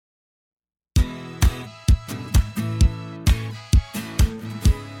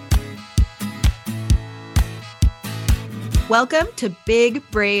Welcome to Big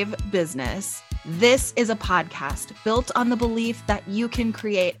Brave Business. This is a podcast built on the belief that you can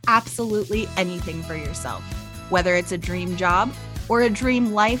create absolutely anything for yourself. Whether it's a dream job or a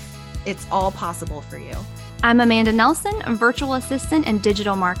dream life, it's all possible for you. I'm Amanda Nelson, a virtual assistant and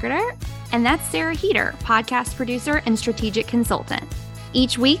digital marketer, and that's Sarah Heater, podcast producer and strategic consultant.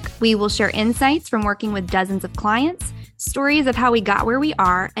 Each week, we will share insights from working with dozens of clients, stories of how we got where we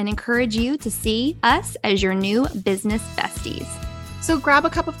are, and encourage you to see us as your new business besties. So grab a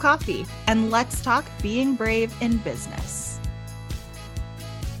cup of coffee and let's talk being brave in business.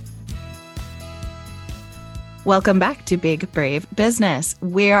 Welcome back to Big Brave Business.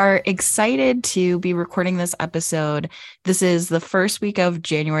 We are excited to be recording this episode. This is the first week of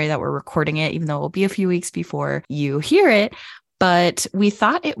January that we're recording it, even though it will be a few weeks before you hear it. But we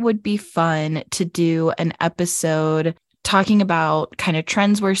thought it would be fun to do an episode talking about kind of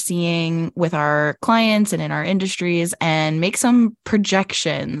trends we're seeing with our clients and in our industries and make some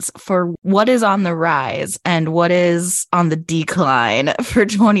projections for what is on the rise and what is on the decline for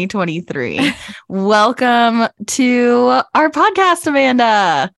 2023. Welcome to our podcast,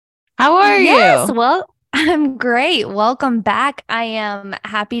 Amanda. How are you? Well, I'm great. Welcome back. I am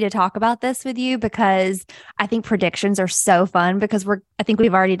happy to talk about this with you because I think predictions are so fun because I think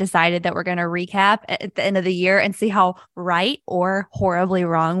we've already decided that we're going to recap at the end of the year and see how right or horribly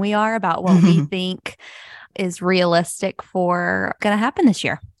wrong we are about what we think is realistic for going to happen this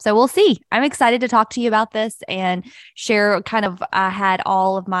year. So we'll see. I'm excited to talk to you about this and share I had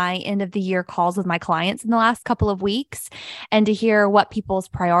all of my end of the year calls with my clients in the last couple of weeks and to hear what people's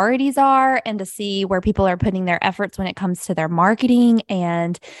priorities are and to see where people are putting their efforts when it comes to their marketing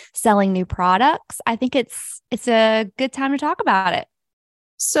and selling new products. I think it's a good time to talk about it.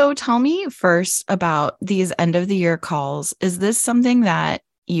 So tell me first about these end of the year calls. Is this something that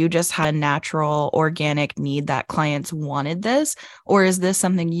you just had a natural organic need that clients wanted this, or is this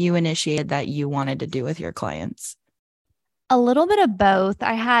something you initiated that you wanted to do with your clients? A little bit of both.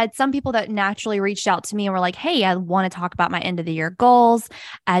 I had some people that naturally reached out to me and were like, hey, I want to talk about my end of the year goals.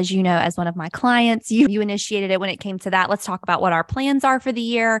 As you know, as one of my clients, you initiated it when it came to that. Let's talk about what our plans are for the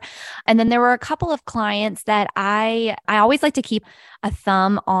year. And then there were a couple of clients that I always like to keep a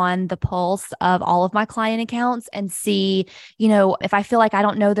thumb on the pulse of all of my client accounts and see, if I feel like I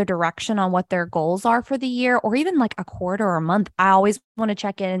don't know their direction on what their goals are for the year or even like a quarter or a month, I always want to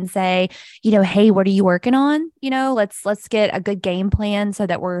check in and say, hey, what are you working on? Let's get a good game plan so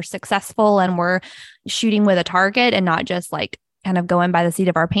that we're successful and we're shooting with a target and not just like kind of going by the seat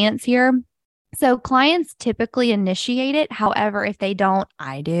of our pants here. So clients typically initiate it. However, if they don't,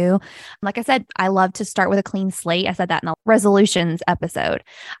 I do. Like I said, I love to start with a clean slate. I said that in the resolutions episode.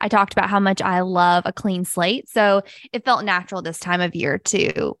 I talked about how much I love a clean slate. So it felt natural this time of year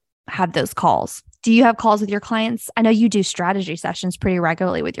to have those calls. Do you have calls with your clients? I know you do strategy sessions pretty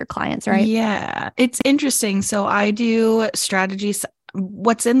regularly with your clients, right? Yeah, it's interesting. So I do strategies.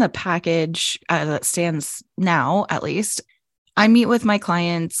 What's in the package that stands now, at least, I meet with my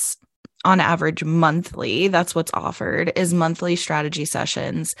clients on average monthly. That's what's offered is monthly strategy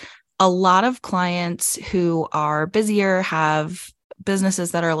sessions. A lot of clients who are busier have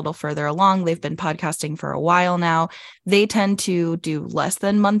businesses that are a little further along. They've been podcasting for a while now. They tend to do less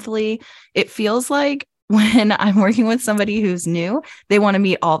than monthly. It feels like when I'm working with somebody who's new, they want to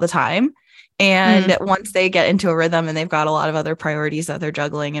meet all the time. And once they get into a rhythm and they've got a lot of other priorities that they're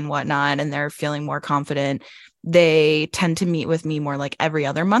juggling and whatnot, and they're feeling more confident, they tend to meet with me more like every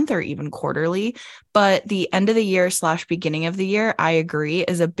other month or even quarterly. But the end of the year / beginning of the year, I agree,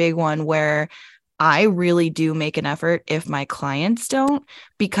 is a big one where I really do make an effort if my clients don't,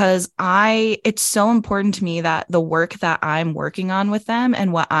 because it's so important to me that the work that I'm working on with them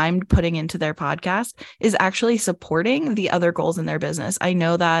and what I'm putting into their podcast is actually supporting the other goals in their business. I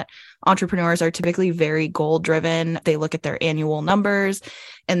know that entrepreneurs are typically very goal driven. They look at their annual numbers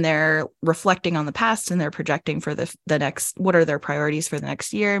and they're reflecting on the past and they're projecting for the next, what are their priorities for the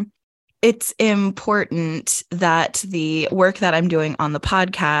next year. It's important that the work that I'm doing on the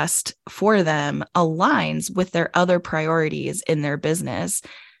podcast for them aligns with their other priorities in their business,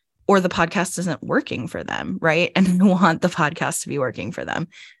 or the podcast isn't working for them, right? And I want the podcast to be working for them.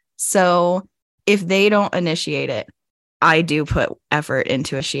 So if they don't initiate it, I do put effort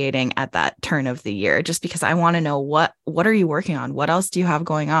into initiating at that turn of the year, just because I want to know what are you working on? What else do you have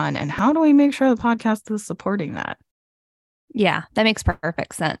going on? And how do we make sure the podcast is supporting that? Yeah, that makes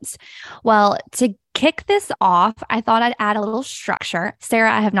perfect sense. Well, to kick this off, I thought I'd add a little structure.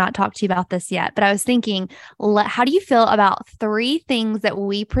 Sarah, I have not talked to you about this yet, but I was thinking, how do you feel about 3 things that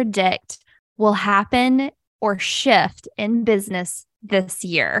we predict will happen or shift in business this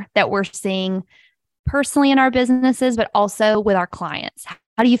year that we're seeing personally in our businesses, but also with our clients.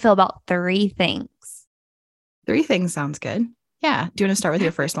 How do you feel about 3 things? 3 things sounds good. Yeah. Do you want to start with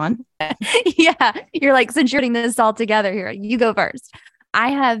your first one? Yeah. You're like, since you're putting this all together here, you go first.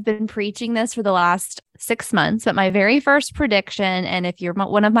 I have been preaching this for the last 6 months, but my very first prediction, and if you're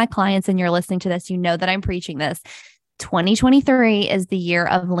one of my clients and you're listening to this, you know that I'm preaching this. 2023 is the year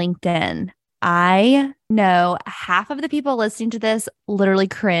of LinkedIn. I know half of the people listening to this literally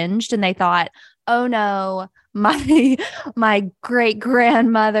cringed and they thought, oh no, my great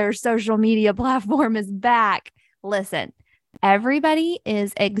grandmother's social media platform is back. Listen, everybody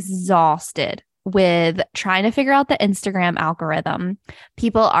is exhausted with trying to figure out the Instagram algorithm.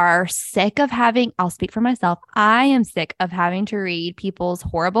 People are sick of having, I'll speak for myself. I am sick of having to read people's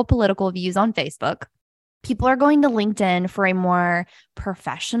horrible political views on Facebook. People are going to LinkedIn for a more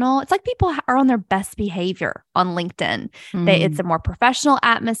professional. It's like people are on their best behavior on LinkedIn. It's a more professional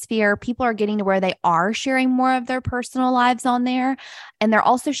atmosphere. People are getting to where they are sharing more of their personal lives on there. And they're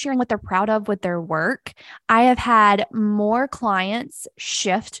also sharing what they're proud of with their work. I have had more clients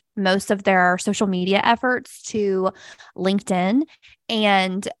shift most of their social media efforts to LinkedIn,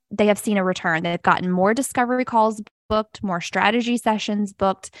 and they have seen a return. They've gotten more discovery calls booked, more strategy sessions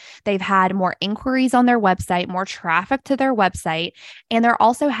booked. They've had more inquiries on their website, more traffic to their website, and they're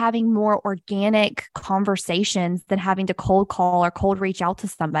also having more organic conversations than having to cold call or cold reach out to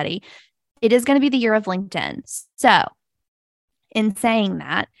somebody. It is going to be the year of LinkedIn. So, in saying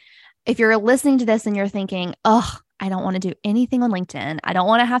that, if you're listening to this and you're thinking, oh, I don't want to do anything on LinkedIn, I don't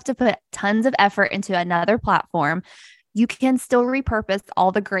want to have to put tons of effort into another platform, you can still repurpose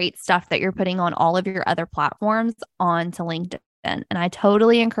all the great stuff that you're putting on all of your other platforms onto LinkedIn. And I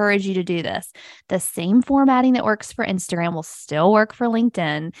totally encourage you to do this. The same formatting that works for Instagram will still work for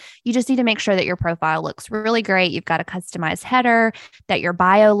LinkedIn. You just need to make sure that your profile looks really great. You've got a customized header, that your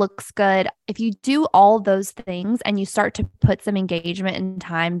bio looks good. If you do all those things and you start to put some engagement and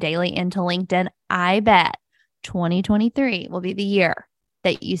time daily into LinkedIn, I bet 2023 will be the year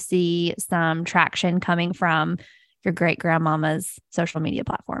that you see some traction coming from your great grandmama's social media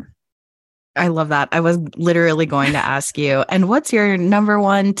platform. I love that. I was literally going to ask you, and what's your number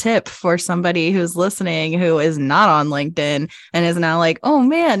one tip for somebody who's listening who is not on LinkedIn and is now like, oh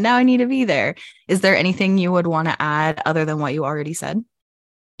man, now I need to be there. Is there anything you would want to add other than what you already said?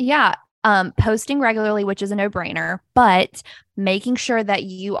 Yeah. Posting regularly, which is a no-brainer, but making sure that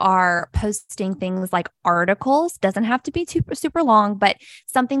you are posting things like articles, doesn't have to be super long, but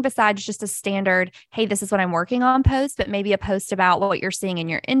something besides just a standard, hey, this is what I'm working on post, but maybe a post about what you're seeing in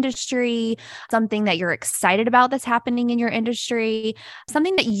your industry, something that you're excited about that's happening in your industry,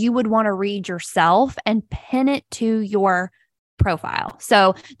 something that you would want to read yourself and pin it to your profile.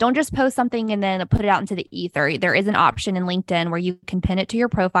 So don't just post something and then put it out into the ether. There is an option in LinkedIn where you can pin it to your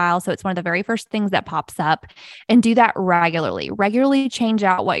profile. So it's one of the very first things that pops up, and do that regularly. Regularly change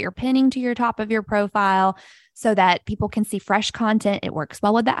out what you're pinning to your top of your profile so that people can see fresh content. It works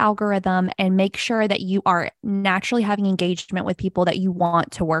well with the algorithm, and make sure that you are naturally having engagement with people that you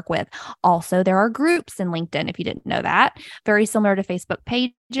want to work with. Also, there are groups in LinkedIn, if you didn't know that, very similar to Facebook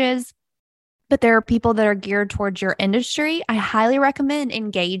pages. But there are people that are geared towards your industry. I highly recommend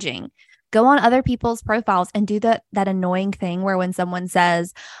engaging. Go on other people's profiles and do that annoying thing where when someone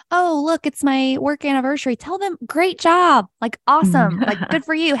says, oh, look, it's my work anniversary, tell them, great job, like awesome, like good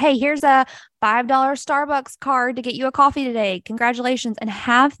for you. Hey, here's a $5 Starbucks card to get you a coffee today. Congratulations. And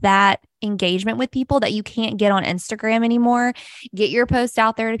have that engagement with people that you can't get on Instagram anymore. Get your posts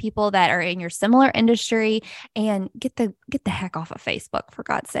out there to people that are in your similar industry, and get the heck off of Facebook, for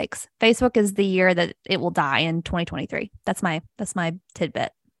God's sakes. Facebook is the year that it will die in 2023. That's my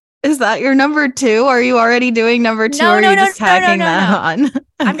tidbit. Is that your number 2? Are you already doing number 2? Or are you just tacking that on? Okay.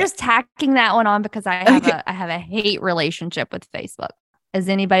 I'm just tacking that one on because I have a hate relationship with Facebook. As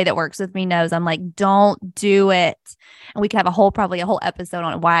anybody that works with me knows, I'm like, don't do it. And we could have probably a whole episode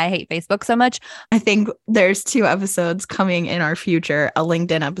on why I hate Facebook so much. I think there's 2 episodes coming in our future, a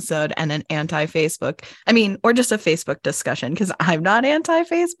LinkedIn episode and an anti-Facebook. I mean, or just a Facebook discussion, because I'm not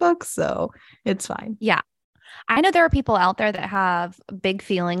anti-Facebook, so it's fine. Yeah. I know there are people out there that have big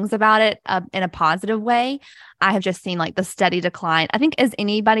feelings about it in a positive way. I have just seen like the steady decline. I think as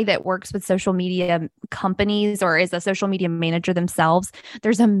anybody that works with social media companies or is a social media manager themselves,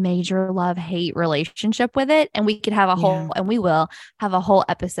 there's a major love-hate relationship with it. And we could have and we will have a whole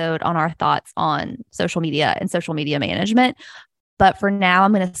episode on our thoughts on social media and social media management. But for now,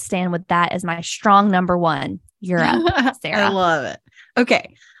 I'm going to stand with that as my strong number 1. You're up, Sarah. I love it.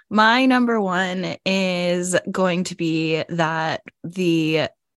 Okay. My number 1 is going to be that the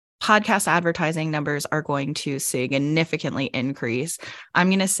podcast advertising numbers are going to significantly increase. I'm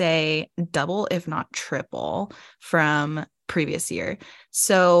going to say double, if not triple, from previous year.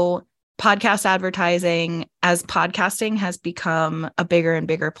 So podcast advertising, as podcasting has become a bigger and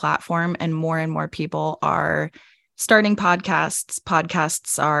bigger platform and more people are starting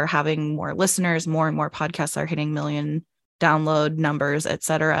podcasts are having more listeners, more and more podcasts are hitting million download numbers,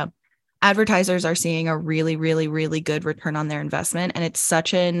 etc. Advertisers are seeing a really good return on their investment. And it's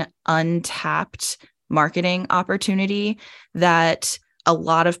such an untapped marketing opportunity that a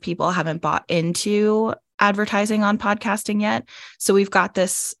lot of people haven't bought into advertising on podcasting yet. So we've got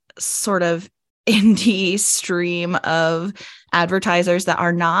this sort of indie stream of advertisers that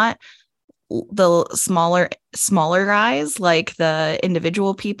are not the smaller guys, like the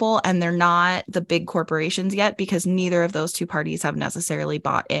individual people, and they're not the big corporations yet, because neither of those two parties have necessarily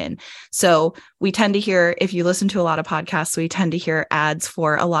bought in. So we tend to hear, if you listen to a lot of podcasts, we tend to hear ads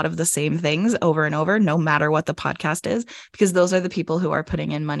for a lot of the same things over and over, no matter what the podcast is, because those are the people who are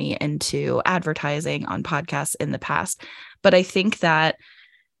putting in money into advertising on podcasts in the past. But I think that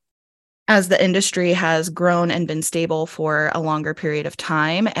as the industry has grown and been stable for a longer period of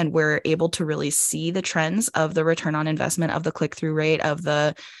time, and we're able to really see the trends of the return on investment, of the click-through rate, of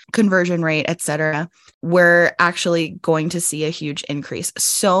the conversion rate, et cetera, we're actually going to see a huge increase.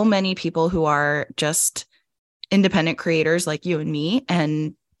 So many people who are just independent creators like you and me,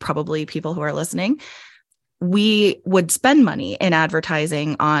 and probably people who are listening, we would spend money in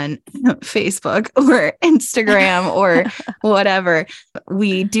advertising on Facebook or Instagram or whatever.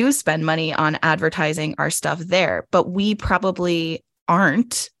 We do spend money on advertising our stuff there, but we probably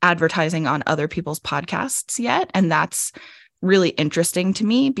aren't advertising on other people's podcasts yet. And that's really interesting to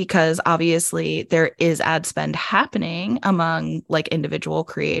me, because obviously there is ad spend happening among like individual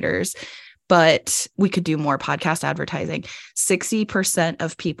creators, but we could do more podcast advertising. 60%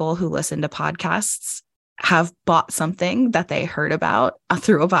 of people who listen to podcasts have bought something that they heard about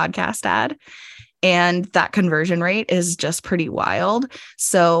through a podcast ad. And that conversion rate is just pretty wild.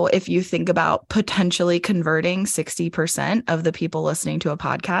 So if you think about potentially converting 60% of the people listening to a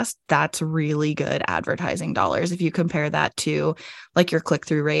podcast, that's really good advertising dollars. If you compare that to like your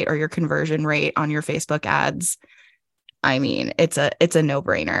click-through rate or your conversion rate on your Facebook ads, I mean, it's a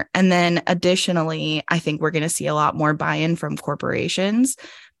no-brainer. And then additionally, I think we're going to see a lot more buy-in from corporations,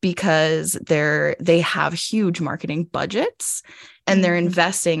 because they have huge marketing budgets and they're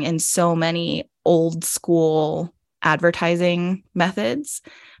investing in so many old school advertising methods,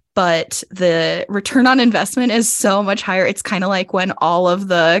 but the return on investment is so much higher. It's kind of like when all of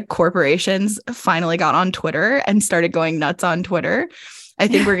the corporations finally got on Twitter and started going nuts on Twitter. I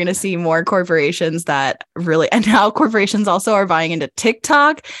think we're going to see more corporations that really, and now corporations also are buying into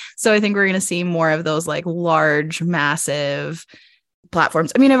TikTok. So I think we're going to see more of those like large, massive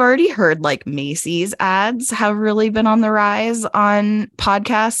platforms. I mean, I've already heard like Macy's ads have really been on the rise on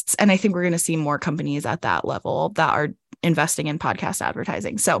podcasts. And I think we're going to see more companies at that level that are investing in podcast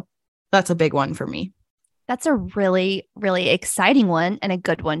advertising. So that's a big one for me. That's a really, really exciting one, and a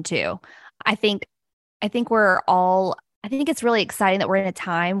good one too. I think it's really exciting that we're in a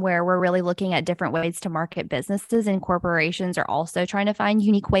time where we're really looking at different ways to market businesses, and corporations are also trying to find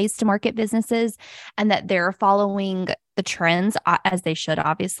unique ways to market businesses, and that they're following the trends as they should,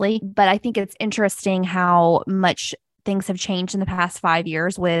 obviously. But I think it's interesting how much things have changed in the past 5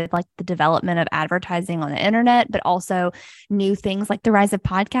 years with like the development of advertising on the internet, but also new things like the rise of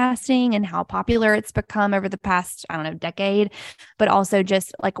podcasting and how popular it's become over the past, decade, but also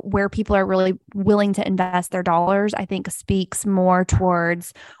just like where people are really willing to invest their dollars, I think speaks more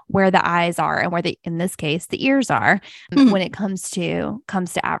towards where the eyes are and where in this case, the ears are when it comes to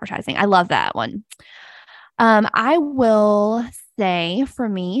advertising. I love that one. I will say for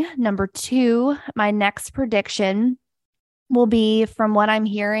me, number 2, my next prediction will be, from what I'm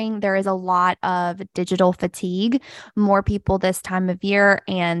hearing, there is a lot of digital fatigue. More people this time of year,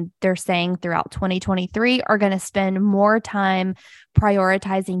 and they're saying throughout 2023, are going to spend more time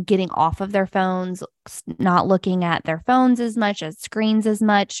prioritizing getting off of their phones, not looking at their phones as much, as screens as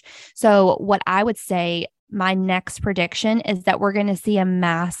much. So what I would say, my next prediction is that we're going to see a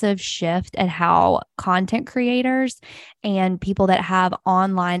massive shift at how content creators and people that have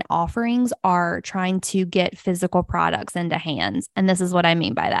online offerings are trying to get physical products into hands. And this is what I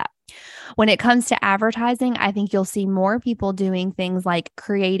mean by that. When it comes to advertising, I think you'll see more people doing things like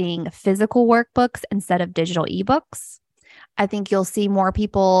creating physical workbooks instead of digital ebooks. I think you'll see more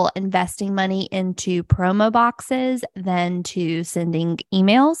people investing money into promo boxes than to sending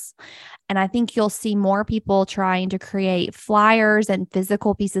emails. And I think you'll see more people trying to create flyers and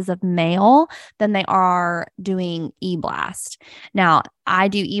physical pieces of mail than they are doing eBlast. Now, I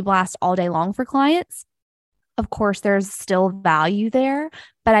do eBlast all day long for clients. Of course, there's still value there,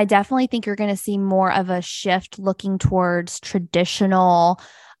 but I definitely think you're going to see more of a shift looking towards traditional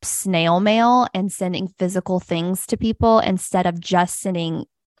snail mail and sending physical things to people instead of just sending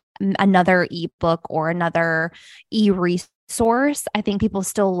another ebook or another e-resource. I think people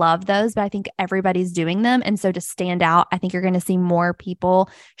still love those, but I think everybody's doing them. And so to stand out, I think you're going to see more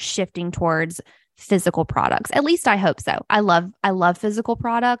people shifting towards physical products. At least I hope so. I love physical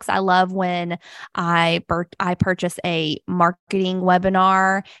products. I love when I purchase a marketing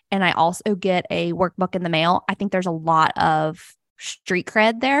webinar and I also get a workbook in the mail. I think there's a lot of street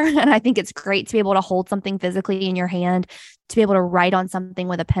cred there. And I think it's great to be able to hold something physically in your hand, to be able to write on something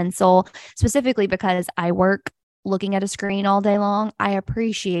with a pencil, specifically because I work looking at a screen all day long. I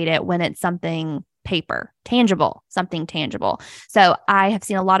appreciate it when it's something paper, something tangible. So I have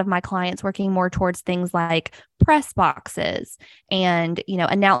seen a lot of my clients working more towards things like press boxes and,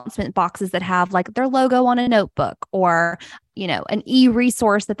 announcement boxes that have like their logo on a notebook or, an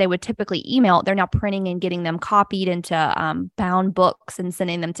e-resource that they would typically email. They're now printing and getting them copied into bound books and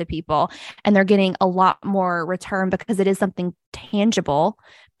sending them to people. And they're getting a lot more return because it is something tangible.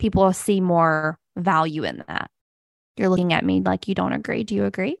 People will see more value in that. You're looking at me like you don't agree. Do you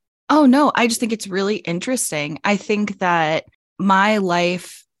agree? Oh, no, I just think it's really interesting. I think that my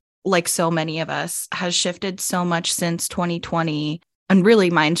life, like so many of us, has shifted so much since 2020. And really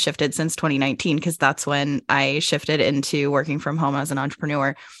mine shifted since 2019 because that's when I shifted into working from home as an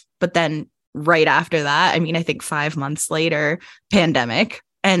entrepreneur. But then right after that, I think 5 months later, pandemic.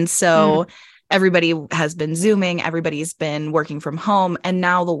 And so everybody has been Zooming, everybody's been working from home. And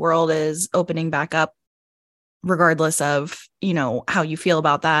now the world is opening back up, regardless of, how you feel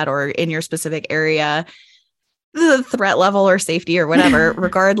about that or in your specific area, the threat level or safety or whatever,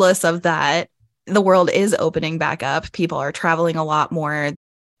 regardless of that, the world is opening back up. People are traveling a lot more.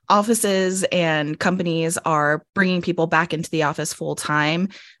 Offices and companies are bringing people back into the office full time.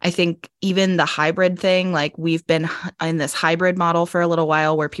 I think even the hybrid thing, like we've been in this hybrid model for a little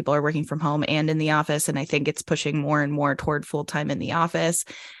while where people are working from home and in the office. And I think it's pushing more and more toward full time in the office.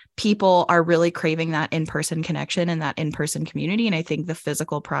 People are really craving that in-person connection and that in-person community. And I think the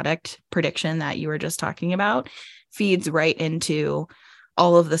physical product prediction that you were just talking about feeds right into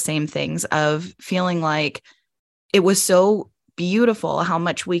all of the same things of feeling like it was so beautiful how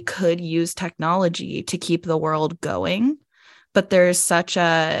much we could use technology to keep the world going. But there's such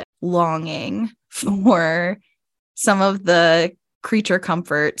a longing for some of the creature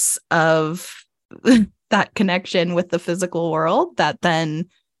comforts of that connection with the physical world that then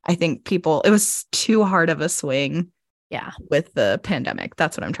I think it was too hard of a swing with the pandemic.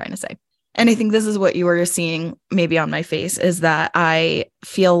 That's what I'm trying to say. And I think this is what you were seeing maybe on my face is that I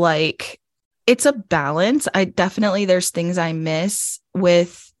feel like it's a balance. There's things I miss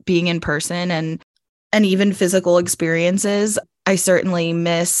with being in person and even physical experiences. I certainly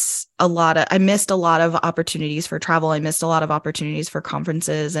missed a lot of opportunities for travel. I missed a lot of opportunities for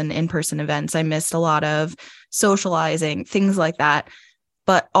conferences and in-person events. I missed a lot of socializing, things like that.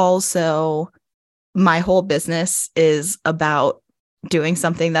 But also my whole business is about doing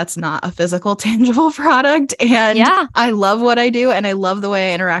something that's not a physical, tangible product. And I love what I do. And I love the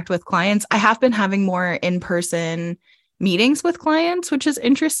way I interact with clients. I have been having more in-person meetings with clients, which is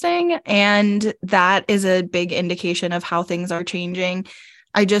interesting. And that is a big indication of how things are changing.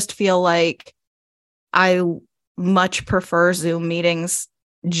 I just feel like I much prefer Zoom meetings,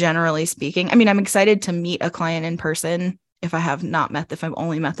 generally speaking. I'm excited to meet a client in person. If I've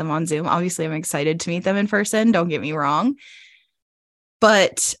only met them on Zoom, obviously I'm excited to meet them in person. Don't get me wrong.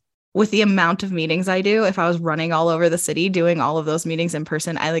 But with the amount of meetings I do, if I was running all over the city doing all of those meetings in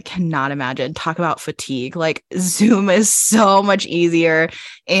person, I cannot imagine. Talk about fatigue. Zoom is so much easier.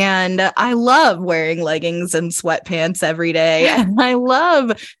 And I love wearing leggings and sweatpants every day. And I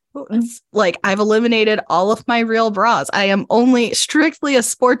love I've eliminated all of my real bras. I am only strictly a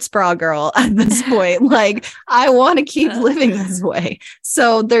sports bra girl at this point. I want to keep living this way.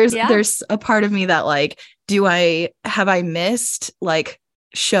 So there's a part of me that have I missed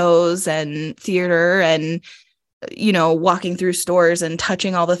shows and theater and walking through stores and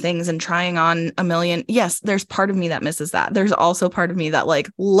touching all the things and trying on a million. Yes, there's part of me that misses that. There's also part of me that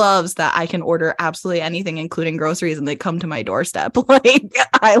loves that I can order absolutely anything, including groceries, and they come to my doorstep.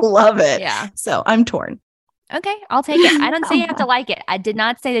 I love it. Yeah. So I'm torn. Okay, I'll take it. I don't say you have to like it. I did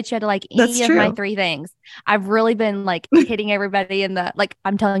not say that you had to like That's any of true. my 3 things. I've really been like hitting everybody in the like,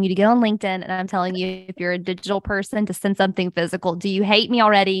 I'm telling you to get on LinkedIn, and I'm telling you, if you're a digital person, to send something physical. Do you hate me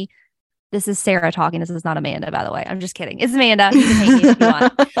already? This is Sarah talking. This is not Amanda, by the way. I'm just kidding. It's Amanda. You can hate me if you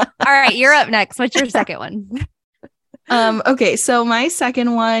want. All right, you're up next. What's your second one? Okay, so my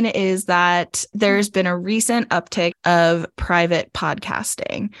second one is that there's been a recent uptick of private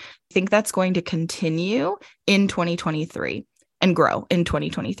podcasting. I think that's going to continue in 2023 and grow in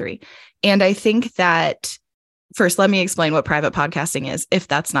 2023. And I think that first, let me explain what private podcasting is, if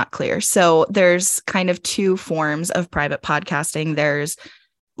that's not clear. So there's kind of 2 forms of private podcasting. There's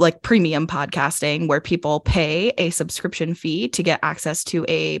like premium podcasting, where people pay a subscription fee to get access to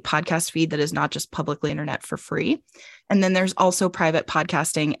a podcast feed that is not just publicly internet for free. And then there's also private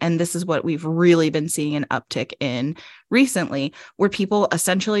podcasting. And this is what we've really been seeing an uptick in recently, where people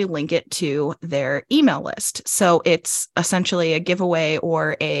essentially link it to their email list. So it's essentially a giveaway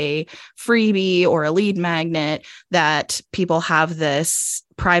or a freebie or a lead magnet that people have this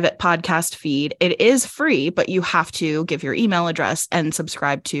private podcast feed. It is free, but you have to give your email address and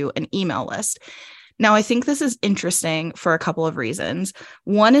subscribe to an email list. Now, I think this is interesting for a couple of reasons.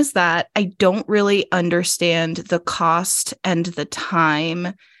 One is that I don't really understand the cost and the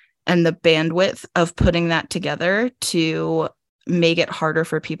time and the bandwidth of putting that together to make it harder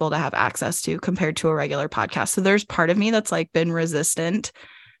for people to have access to compared to a regular podcast. So there's part of me that's like been resistant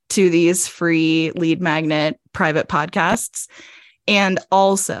to these free lead magnet private podcasts. And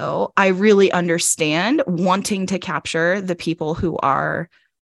also, I really understand wanting to capture the people who are,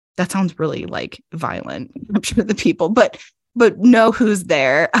 that sounds really like violent, capture the people, but know who's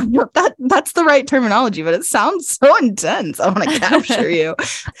there. That's the right terminology, but it sounds so intense. I want to capture you.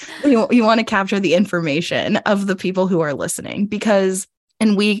 You want to capture the information of the people who are listening, because,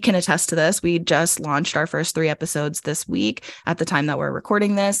 and we can attest to this, we just launched our first 3 episodes this week at the time that we're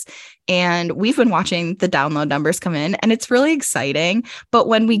recording this. And we've been watching the download numbers come in, and it's really exciting. But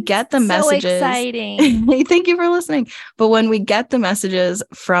when we get the messages, exciting. Thank you for listening. But when we get the messages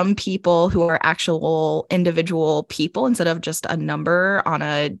from people who are actual individual people instead of just a number on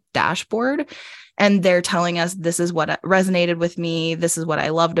a dashboard, and they're telling us this is what resonated with me, this is what I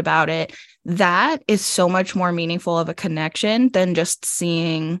loved about it, that is so much more meaningful of a connection than just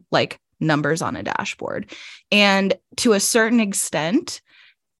seeing like numbers on a dashboard. And to a certain extent,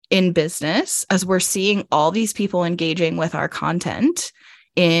 in business, as we're seeing all these people engaging with our content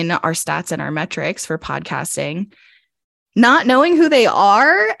in our stats and our metrics for podcasting, not knowing who they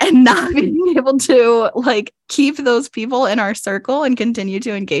are and not being able to like keep those people in our circle and continue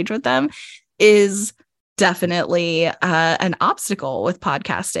to engage with them is definitely an obstacle with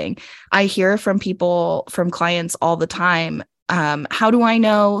podcasting. I hear from people, from clients all the time, how do I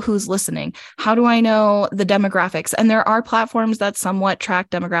know who's listening? How do I know the demographics? And there are platforms that somewhat track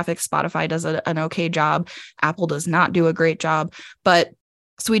demographics. Spotify does an okay job. Apple does not do a great job. But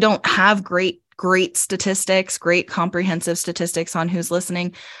so we don't have great statistics, great comprehensive statistics on who's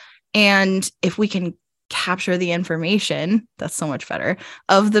listening. And if we can capture the information, that's so much better,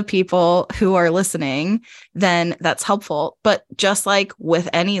 of the people who are listening, then that's helpful. But just like with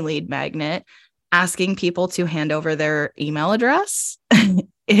any lead magnet, asking people to hand over their email address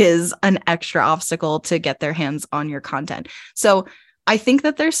is an extra obstacle to get their hands on your content. So I think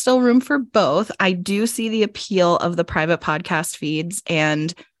that there's still room for both. I do see the appeal of the private podcast feeds,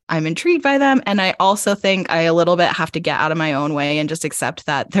 and I'm intrigued by them. And I also think I a little bit have to get out of my own way and just accept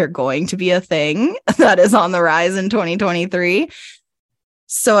that they're going to be a thing that is on the rise in 2023.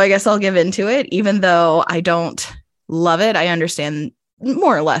 So I guess I'll give into it, even though I don't love it. I understand,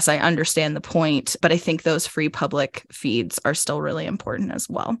 more or less, I understand the point, but I think those free public feeds are still really important as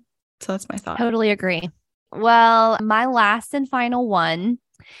well. So that's my thought. Totally agree. Well, my last and final one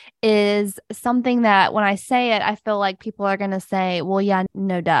is something that when I say it, I feel like people are going to say, well, yeah,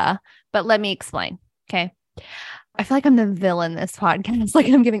 no, duh. But let me explain. Okay. I feel like I'm the villain this podcast. Like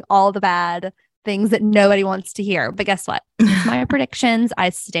I'm giving all the bad things that nobody wants to hear. But guess what? It's my predictions. I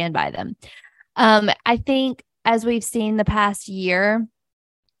stand by them. I think as we've seen the past year,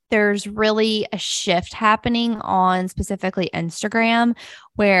 there's really a shift happening on specifically Instagram,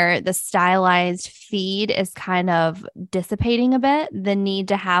 where the stylized feed is kind of dissipating a bit. The need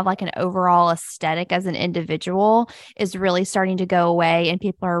to have like an overall aesthetic as an individual is really starting to go away. And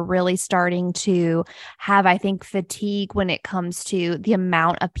people are really starting to have, I think, fatigue when it comes to the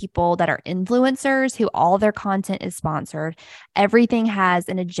amount of people that are influencers who all their content is sponsored. Everything has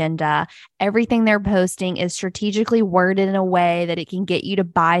an agenda. Everything they're posting is strategically worded in a way that it can get you to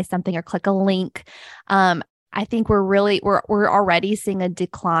buy something or click a link. I think we're already seeing a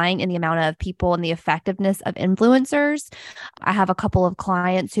decline in the amount of people and the effectiveness of influencers. I have a couple of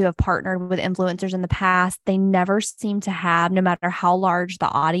clients who have partnered with influencers in the past. They never seem to have, no matter how large the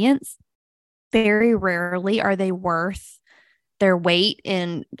audience, very rarely are they worth their weight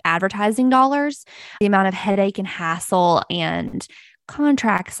in advertising dollars. The amount of headache and hassle and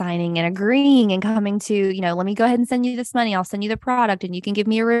contract signing and agreeing and coming to, let me go ahead and send you this money. I'll send you the product and you can give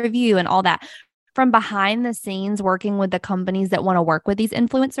me a review and all that. From behind the scenes, working with the companies that want to work with these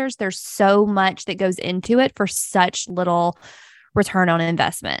influencers, there's so much that goes into it for such little return on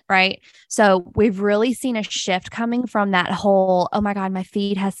investment, right? So we've really seen a shift coming from that whole, oh my God, my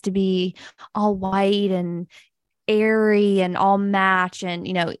feed has to be all white and airy and all match. And,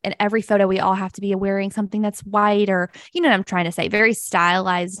 in every photo, we all have to be wearing something that's white or, what I'm trying to say, very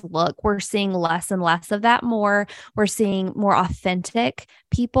stylized look. We're seeing less and less of that more. We're seeing more authentic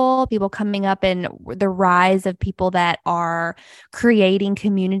people coming up, and the rise of people that are creating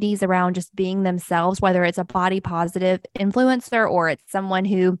communities around just being themselves, whether it's a body positive influencer or it's someone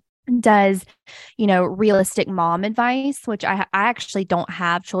who does, realistic mom advice, which I actually don't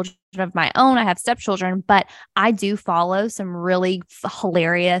have children of my own. I have stepchildren, but I do follow some really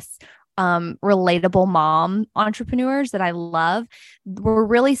hilarious, relatable mom entrepreneurs that I love. We're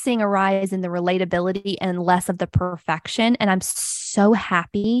really seeing a rise in the relatability and less of the perfection. And I'm so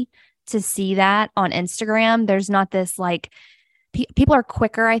happy to see that on Instagram. There's not this people are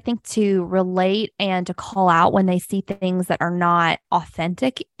quicker, I think, to relate and to call out when they see things that are not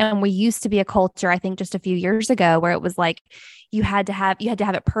authentic. And we used to be a culture, I think, just a few years ago where it was like you had to have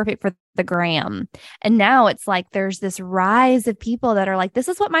it perfect for the gram. And now it's like there's this rise of people that are like, this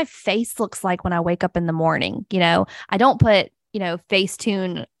is what my face looks like when I wake up in the morning. I don't put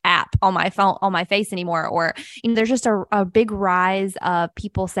Facetune app on my phone, on my face anymore. Or, there's just a big rise of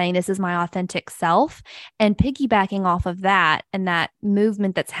people saying this is my authentic self, and piggybacking off of that and that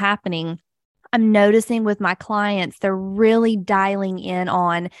movement that's happening. I'm noticing with my clients, they're really dialing in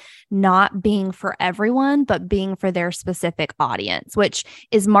on not being for everyone, but being for their specific audience, which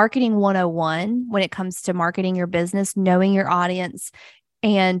is marketing 101 when it comes to marketing your business, knowing your audience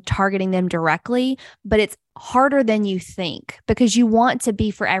and targeting them directly. But it's harder than you think because you want to be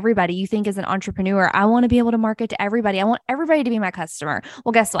for everybody. You think as an entrepreneur, I want to be able to market to everybody. I want everybody to be my customer.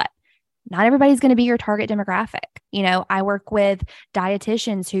 Well, guess what? Not everybody's going to be your target demographic. I work with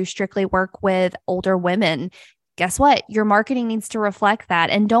dietitians who strictly work with older women. Guess what? Your marketing needs to reflect that.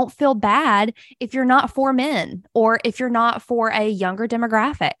 And don't feel bad if you're not for men or if you're not for a younger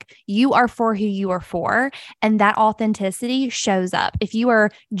demographic. You are for who you are for. And that authenticity shows up. If you are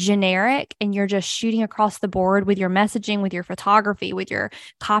generic and you're just shooting across the board with your messaging, with your photography, with your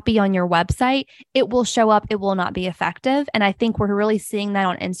copy on your website, it will show up. It will not be effective. And I think we're really seeing that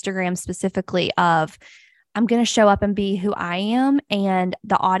on Instagram specifically of, I'm going to show up and be who I am, and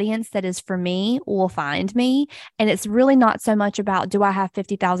the audience that is for me will find me. And it's really not so much about, do I have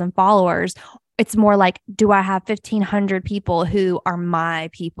 50,000 followers? It's more like, do I have 1,500 people who are my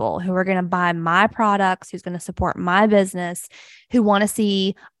people, who are going to buy my products, who's going to support my business, who want to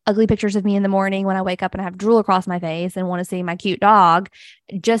see ugly pictures of me in the morning when I wake up and I have drool across my face and want to see my cute dog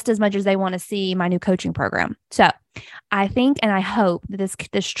just as much as they want to see my new coaching program. So I think, and I hope that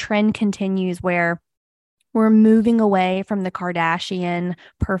this trend continues where we're moving away from the Kardashian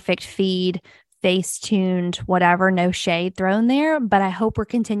perfect feed, face-tuned, whatever, no shade thrown there. But I hope we're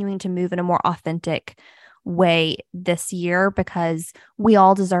continuing to move in a more authentic way this year because we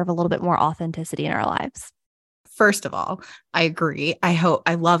all deserve a little bit more authenticity in our lives. First of all, I agree.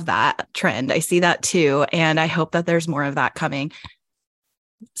 I love that trend. I see that too. And I hope that there's more of that coming.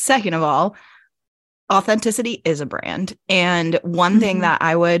 Second of all, authenticity is a brand. And one thing that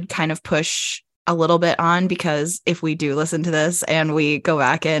I would kind of push a little bit on, because if we do listen to this and we go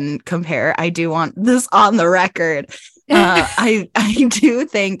back and compare, I do want this on the record. I do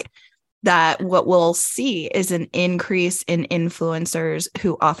think that what we'll see is an increase in influencers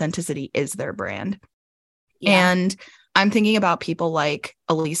who authenticity is their brand. Yeah. And I'm thinking about people like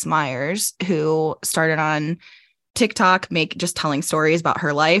Elise Myers, who started on TikTok, just telling stories about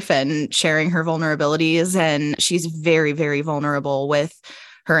her life and sharing her vulnerabilities. And she's very, very vulnerable with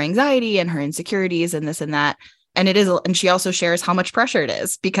her anxiety and her insecurities and this and that. And she also shares how much pressure it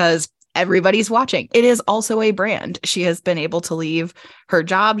is because everybody's watching. It is also a brand. She has been able to leave her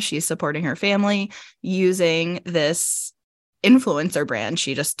job. She's supporting her family using this influencer brand.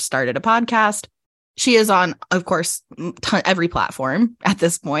 She just started a podcast. She is on, of course, every platform at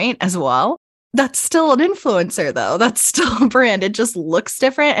this point as well. That's still an influencer, though. That's still a brand. It just looks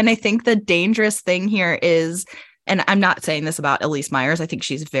different. And I think the dangerous thing here is, and I'm not saying this about Elise Myers, I think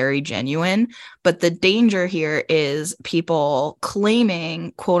she's very genuine, but the danger here is people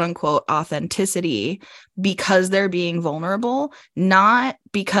claiming quote unquote authenticity because they're being vulnerable, not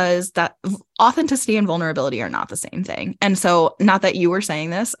because that authenticity and vulnerability are not the same thing. And so, not that you were saying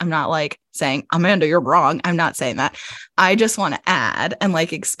this, I'm not like saying, Amanda, you're wrong. I'm not saying that. I just want to add and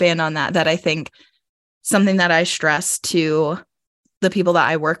like expand on that I think something that I stress to the people that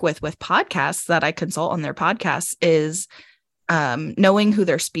I work with podcasts that I consult on their podcasts is knowing who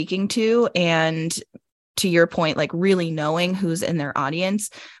they're speaking to. And to your point, like really knowing who's in their audience.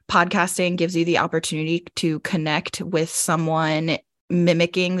 Podcasting gives you the opportunity to connect with someone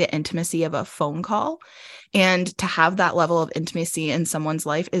mimicking the intimacy of a phone call. And to have that level of intimacy in someone's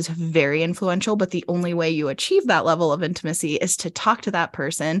life is very influential. But the only way you achieve that level of intimacy is to talk to that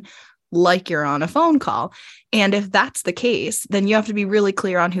person like you're on a phone call. And if that's the case, then you have to be really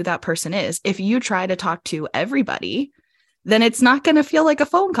clear on who that person is. If you try to talk to everybody, then it's not going to feel like a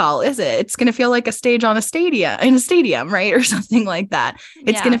phone call, is it? It's going to feel like a stage in a stadium, right? Or something like that.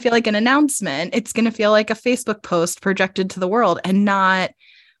 It's going to feel like an announcement. It's going to feel like a Facebook post projected to the world and not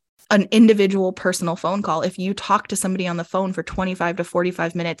an individual personal phone call. If you talk to somebody on the phone for 25 to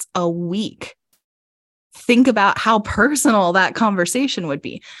 45 minutes a week, think about how personal that conversation would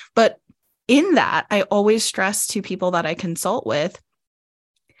be. But in that, I always stress to people that I consult with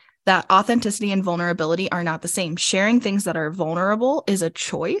that authenticity and vulnerability are not the same. Sharing things that are vulnerable is a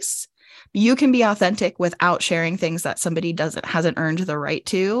choice. You can be authentic without sharing things that somebody hasn't earned the right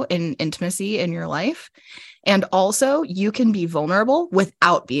to in intimacy in your life. And also, you can be vulnerable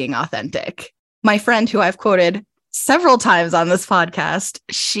without being authentic. My friend, who I've quoted several times on this podcast,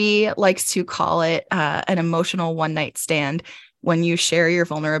 she likes to call it an emotional one-night stand. When you share your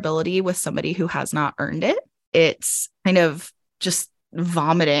vulnerability with somebody who has not earned it, it's kind of just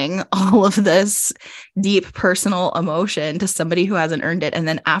vomiting all of this deep personal emotion to somebody who hasn't earned it. And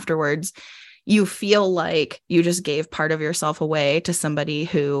then afterwards, you feel like you just gave part of yourself away to somebody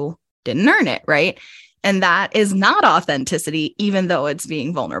who didn't earn it, right? And that is not authenticity, even though it's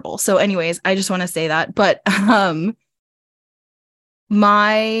being vulnerable. So anyways, I just want to say that. But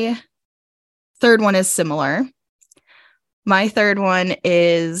my third one is similar. My third one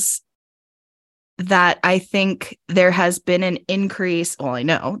is that I think there has been an increase. Well, I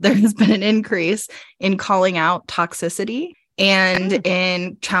know there has been an increase in calling out toxicity and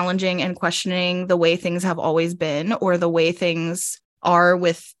in challenging and questioning the way things have always been or the way things are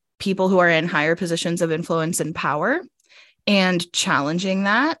with people who are in higher positions of influence and power and challenging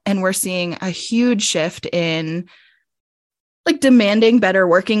that. And we're seeing a huge shift in like demanding better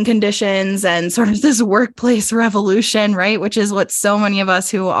working conditions and sort of this workplace revolution, right? Which is what so many of us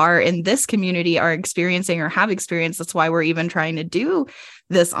who are in this community are experiencing or have experienced. That's why we're even trying to do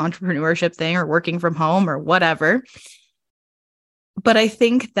this entrepreneurship thing or working from home or whatever. But I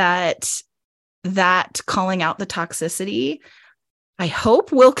think that calling out the toxicity, I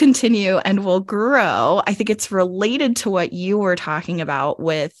hope will continue and will grow. I think it's related to what you were talking about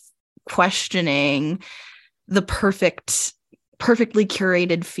with questioning the perfectly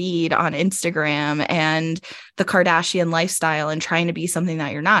curated feed on Instagram and the Kardashian lifestyle and trying to be something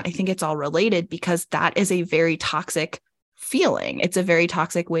that you're not. I think it's all related because that is a very toxic feeling. It's a very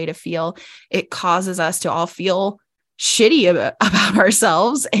toxic way to feel. It causes us to all feel shitty about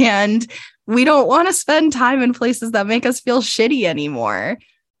ourselves, and we don't want to spend time in places that make us feel shitty anymore.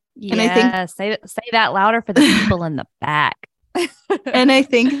 Yeah, and I think say that louder for the people in the back. And I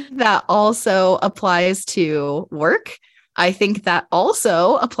think that also applies to work. I think that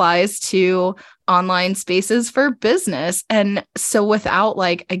also applies to online spaces for business. And so without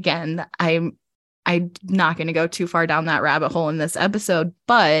again, I'm not going to go too far down that rabbit hole in this episode,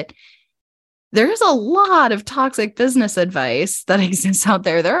 but there's a lot of toxic business advice that exists out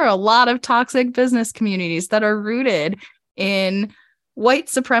there. There are a lot of toxic business communities that are rooted in white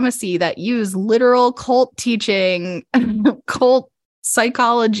supremacy that use literal cult teaching, cult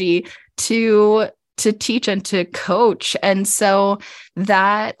psychology to teach and to coach. And so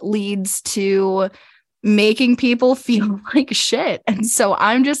that leads to making people feel like shit. And so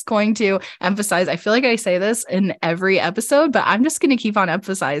I'm just going to emphasize, I feel like I say this in every episode, but I'm just going to keep on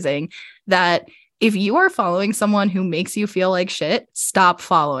emphasizing that if you are following someone who makes you feel like shit, stop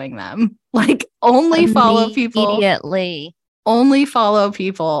following them. Only follow people. Immediately. Only follow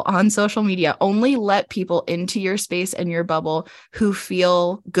people on social media. Only let people into your space and your bubble who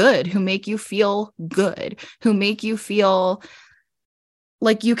feel good, who make you feel good, who make you feel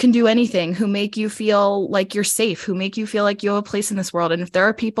like you can do anything, who make you feel like you're safe, who make you feel like you have a place in this world. And if there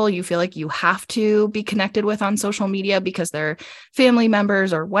are people you feel like you have to be connected with on social media because they're family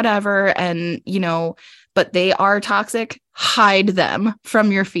members or whatever, and, but they are toxic, hide them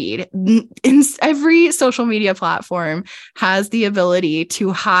from your feed. Every social media platform has the ability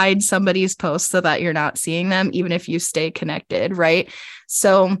to hide somebody's posts so that you're not seeing them, even if you stay connected, right?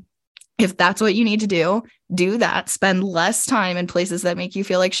 So if that's what you need to do that. Spend less time in places that make you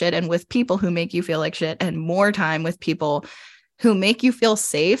feel like shit and with people who make you feel like shit, and more time with people who make you feel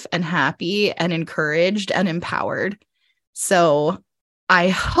safe and happy and encouraged and empowered. So I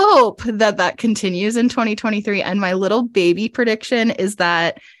hope that that continues in 2023. And my little baby prediction is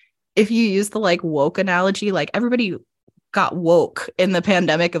that if you use the like woke analogy, like everybody got woke in the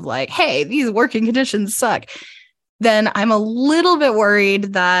pandemic of like, hey, these working conditions suck. Then I'm a little bit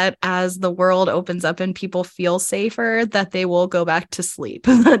worried that as the world opens up and people feel safer, that they will go back to sleep.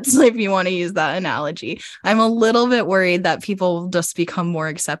 That's if you want to use that analogy. I'm a little bit worried that people will just become more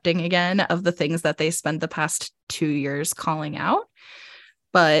accepting again of the things that they spent the past 2 years calling out.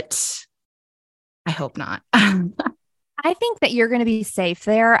 But I hope not. I think that you're going to be safe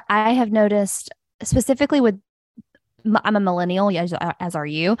there. I have noticed specifically I'm a millennial, as are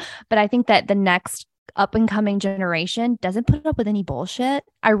you, but I think that the next up and coming generation doesn't put up with any bullshit.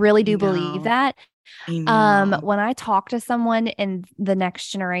 I really do believe that. When I talk to someone in the next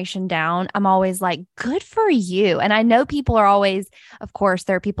generation down, I'm always like, good for you. And I know people are always, of course,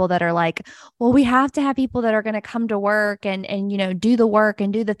 there are people that are like, well, we have to have people that are going to come to work and, do the work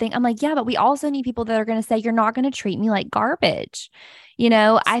and do the thing. I'm like, yeah, but we also need people that are going to say, you're not going to treat me like garbage.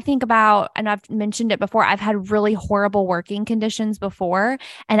 I think about, and I've mentioned it before, I've had really horrible working conditions before,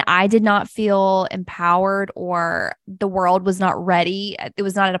 and I did not feel empowered, or the world was not ready. It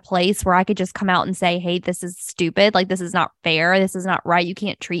was not at a place where I could just come out and say, hey, this is stupid. Like, this is not fair. This is not right. You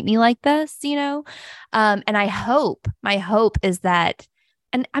can't treat me like this, And my hope is that,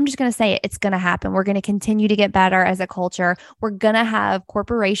 and I'm just going to say it, it's going to happen. We're going to continue to get better as a culture. We're going to have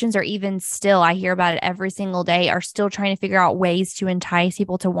corporations, or even still, I hear about it every single day, are still trying to figure out ways to entice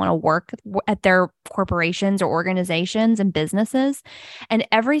people to want to work at their corporations or organizations and businesses. And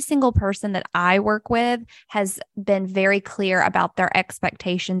every single person that I work with has been very clear about their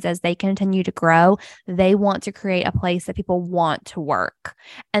expectations as they continue to grow. They want to create a place that people want to work.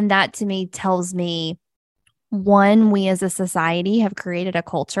 And that to me tells me, one, we as a society have created a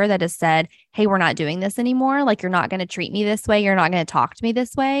culture that has said, hey, we're not doing this anymore. Like, you're not going to treat me this way. You're not going to talk to me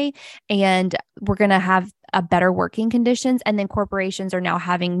this way. And we're going to have a better working conditions. And then corporations are now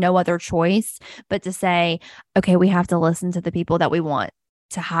having no other choice but to say, okay, we have to listen to the people that we want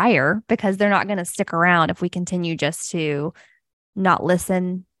to hire, because they're not going to stick around if we continue just to not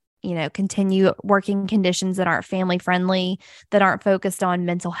listen, continue working conditions that aren't family friendly, that aren't focused on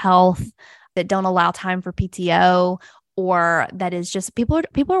mental health, that don't allow time for PTO, or that is just people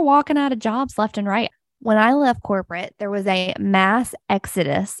are walking out of jobs left and right. When I left corporate, there was a mass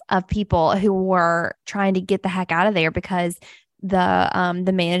exodus of people who were trying to get the heck out of there because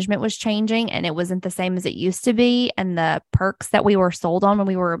the management was changing and it wasn't the same as it used to be. And the perks that we were sold on when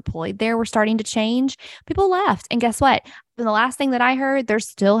we were employed there were starting to change. People left. And guess what? The last thing that I heard, they're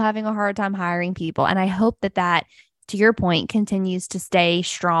still having a hard time hiring people. And I hope that to your point, continues to stay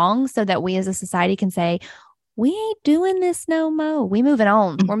strong so that we as a society can say, we ain't doing this no more. We moving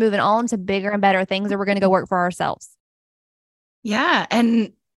on. We're moving on to bigger and better things, or we're going to go work for ourselves. Yeah.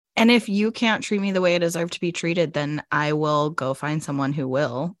 And if you can't treat me the way I deserve to be treated, then I will go find someone who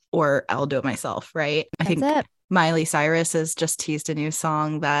will, or I'll do it myself. Right. I think Miley Cyrus has just teased a new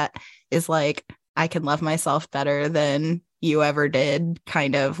song that is like, I can love myself better than you ever did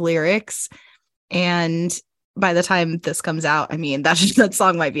kind of lyrics. And by the time this comes out, I mean, that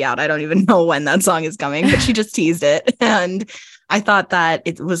song might be out. I don't even know when that song is coming, but she just teased it. And I thought that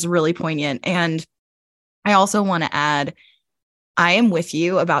it was really poignant. And I also want to add, I am with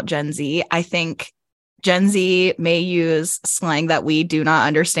you about Gen Z. I think Gen Z may use slang that we do not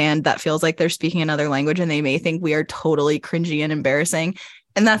understand that feels like they're speaking another language, and they may think we are totally cringy and embarrassing.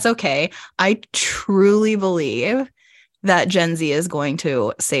 And that's okay. I truly believe that Gen Z is going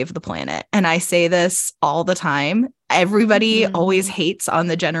to save the planet. And I say this all the time. Everybody always hates on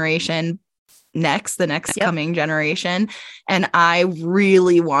the generation next, the next coming generation. And I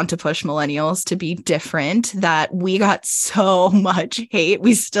really want to push millennials to be different, that we got so much hate.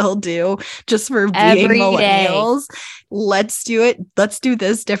 We still do, just for being millennials. Let's do it. Let's do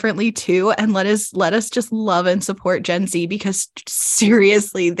this differently too. And let us just love and support Gen Z, because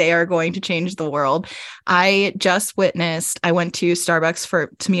seriously, they are going to change the world. I went to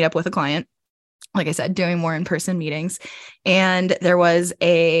Starbucks to meet up with a client. Like I said, doing more in-person meetings. And there was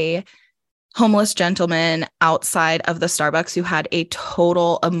a homeless gentleman outside of the Starbucks who had a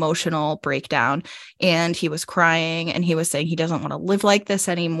total emotional breakdown, and he was crying and he was saying he doesn't want to live like this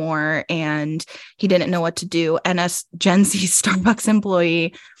anymore and he didn't know what to do. And a Gen Z Starbucks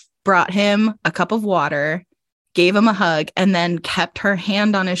employee brought him a cup of water, gave him a hug, and then kept her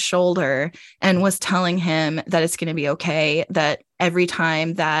hand on his shoulder and was telling him that it's going to be okay, that every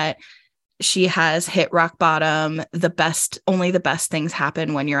time that she has hit rock bottom, only the best things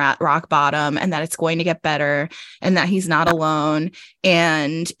happen when you're at rock bottom, and that it's going to get better and that he's not alone.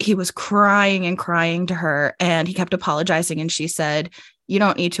 And he was crying and crying to her, and he kept apologizing. And she said, you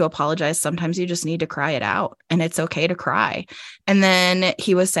don't need to apologize. Sometimes you just need to cry it out, and it's okay to cry. And then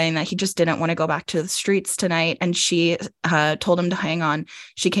he was saying that he just didn't want to go back to the streets tonight. And she told him to hang on.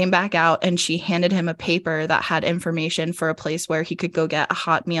 She came back out and she handed him a paper that had information for a place where he could go get a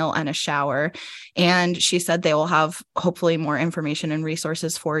hot meal and a shower. And she said they will have hopefully more information and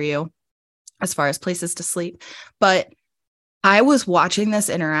resources for you as far as places to sleep. But I was watching this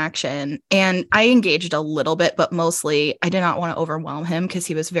interaction and I engaged a little bit, but mostly I did not want to overwhelm him because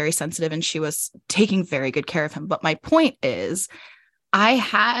he was very sensitive and she was taking very good care of him. But my point is, I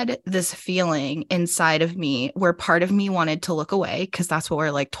had this feeling inside of me where part of me wanted to look away because that's what we're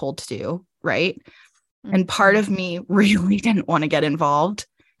like told to do, right? Mm-hmm. And part of me really didn't want to get involved.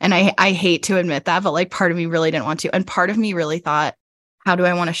 And I hate to admit that, but like part of me really didn't want to. And part of me really thought, how do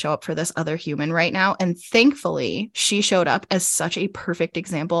I want to show up for this other human right now? And thankfully, she showed up as such a perfect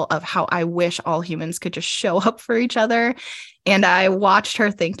example of how I wish all humans could just show up for each other. And I watched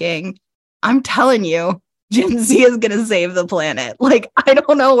her thinking, I'm telling you, Gen Z is going to save the planet. Like, I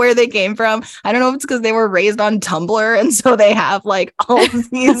don't know where they came from. I don't know if it's because they were raised on Tumblr. And so they have like all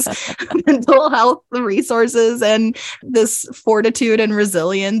of these mental health resources and this fortitude and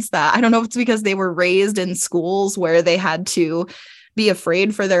resilience that I don't know if it's because they were raised in schools where they had to be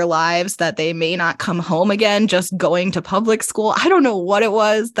afraid for their lives that they may not come home again just going to public school. I don't know what it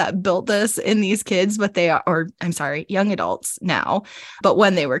was that built this in these kids, but young adults now, but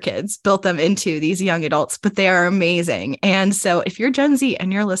when they were kids, built them into these young adults, but they are amazing. And so if you're Gen Z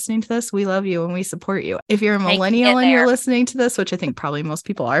and you're listening to this, we love you and we support you. If you're a millennial and you're listening to this, which I think probably most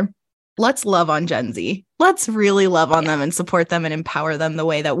people are, let's love on Gen Z. Let's really love on them and support them and empower them the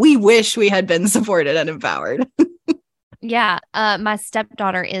way that we wish we had been supported and empowered. Yeah. My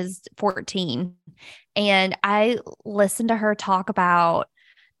stepdaughter is 14 and I listened to her talk about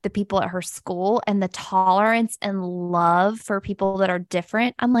the people at her school and the tolerance and love for people that are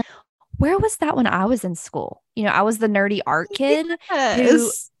different. I'm like, where was that when I was in school? You know, I was the nerdy art kid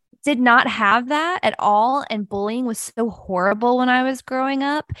who did not have that at all. And bullying was so horrible when I was growing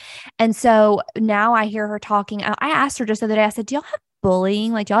up. And so now I hear her talking. I asked her just the other day, I said, do y'all have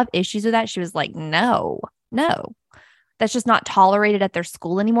bullying? Like, do y'all have issues with that? She was like, no. That's just not tolerated at their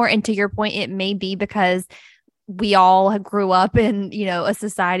school anymore. And to your point, it may be because we all grew up in, you know, a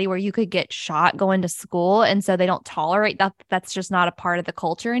society where you could get shot going to school. And so they don't tolerate that. That's just not a part of the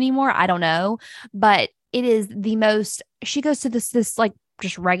culture anymore. I don't know. But it is the most, she goes to this like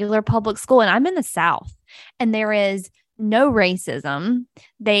just regular public school. And I'm in the South and there is no racism.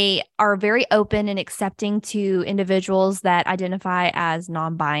 They are very open and accepting to individuals that identify as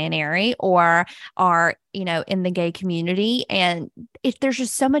non-binary or are, you know, in the gay community. And if there's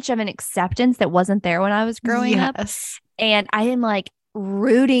just so much of an acceptance that wasn't there when I was growing up. And I am like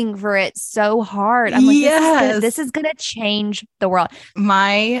rooting for it so hard. I'm like, this is gonna change the world.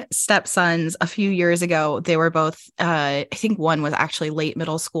 My stepsons a few years ago, they were both, I think one was actually late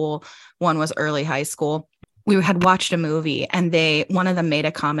middle school, one was early high school. We had watched a movie and one of them made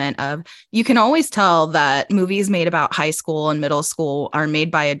a comment of, you can always tell that movies made about high school and middle school are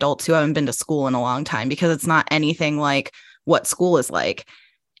made by adults who haven't been to school in a long time because it's not anything like what school is like.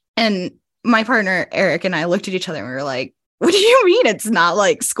 And my partner, Eric, and I looked at each other and we were like, what do you mean it's not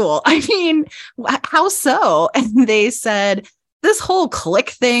like school? I mean, how so? And they said this whole clique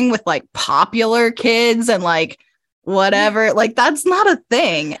thing with like popular kids and like whatever, like that's not a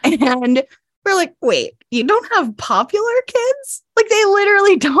thing. And we're like, wait, you don't have popular kids? Like they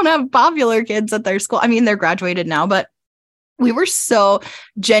literally don't have popular kids at their school. I mean, they're graduated now, but we were so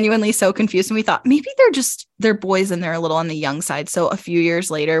genuinely so confused. And we thought maybe they're boys and they're a little on the young side. So a few years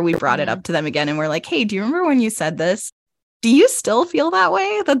later, we brought it up to them again. And we're like, hey, do you remember when you said this? Do you still feel that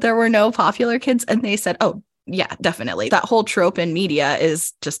way, that there were no popular kids? And they said, oh, yeah, definitely. That whole trope in media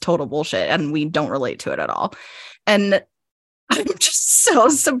is just total bullshit. And we don't relate to it at all. And I'm just so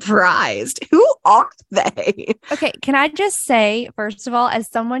surprised. Who are they? Okay. Can I just say, first of all,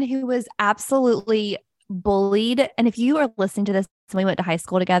 as someone who was absolutely bullied, and if you are listening to this and we went to high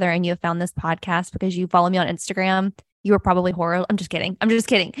school together and you have found this podcast because you follow me on Instagram, You were probably horrible. I'm just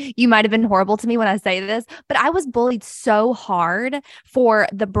kidding. You might have been horrible to me when I say this, but I was bullied so hard for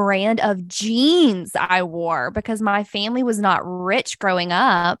the brand of jeans I wore because my family was not rich growing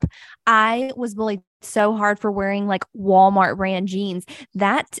up. I was bullied so hard for wearing like Walmart brand jeans.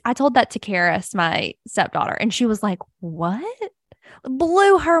 That I told that to Karis, my stepdaughter, and she was like, "What?"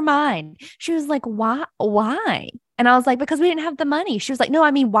 Blew her mind. She was like, "Why? Why?" And I was like, "Because we didn't have the money." She was like, "No,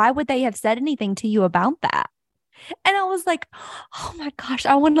 I mean, why would they have said anything to you about that?" And I was like, "Oh my gosh,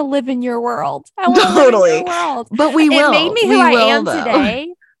 I want to live in your world. I want to live in your world." But we will. It made me who I am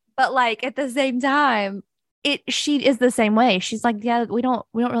today. But like at the same time, she is the same way. She's like, "Yeah, we don't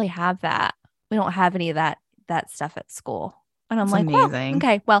really have that. We don't have any of that stuff at school." And I'm like, amazing. Well,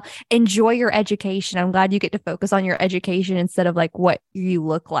 okay, well, enjoy your education. I'm glad you get to focus on your education instead of like what you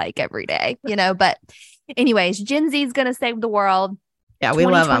look like every day, But anyways, Gen Z is going to save the world. Yeah, we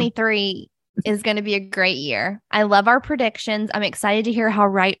love them. 2023 is going to be a great year. I love our predictions. I'm excited to hear how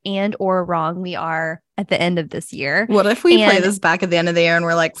right and or wrong we are at the end of this year. What if we play this back at the end of the year and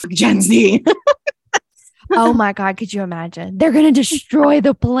we're like, Gen Z? Oh my God, could you imagine? They're going to destroy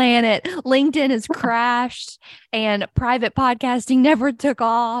the planet. LinkedIn has crashed and private podcasting never took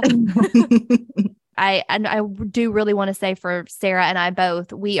off. I do really want to say for Sarah and I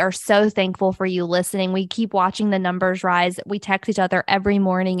both, we are so thankful for you listening. We keep watching the numbers rise. We text each other every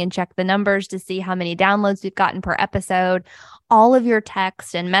morning and check the numbers to see how many downloads we've gotten per episode. All of your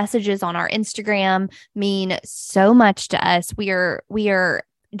texts and messages on our Instagram mean so much to us. We are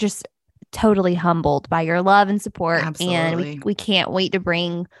just totally humbled by your love and support. Absolutely. And we can't wait to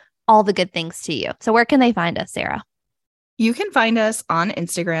bring all the good things to you. So where can they find us, Sarah? You can find us on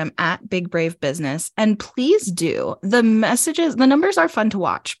Instagram at Big Brave Business. And please do. The numbers are fun to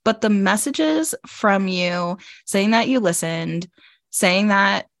watch, but the messages from you saying that you listened, saying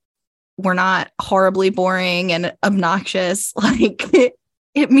that we're not horribly boring and obnoxious, like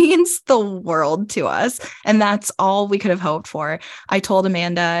it means the world to us. And that's all we could have hoped for. I told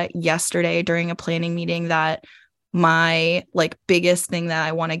Amanda yesterday during a planning meeting that my biggest thing that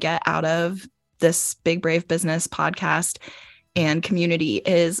I want to get out of this Big Brave Business podcast and community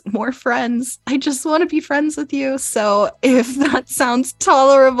is more friends. I just want to be friends with you. So if that sounds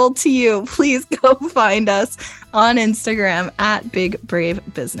tolerable to you, please go find us on Instagram at Big Brave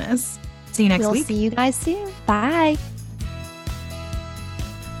Business. See you next week. We'll see you guys soon. Bye.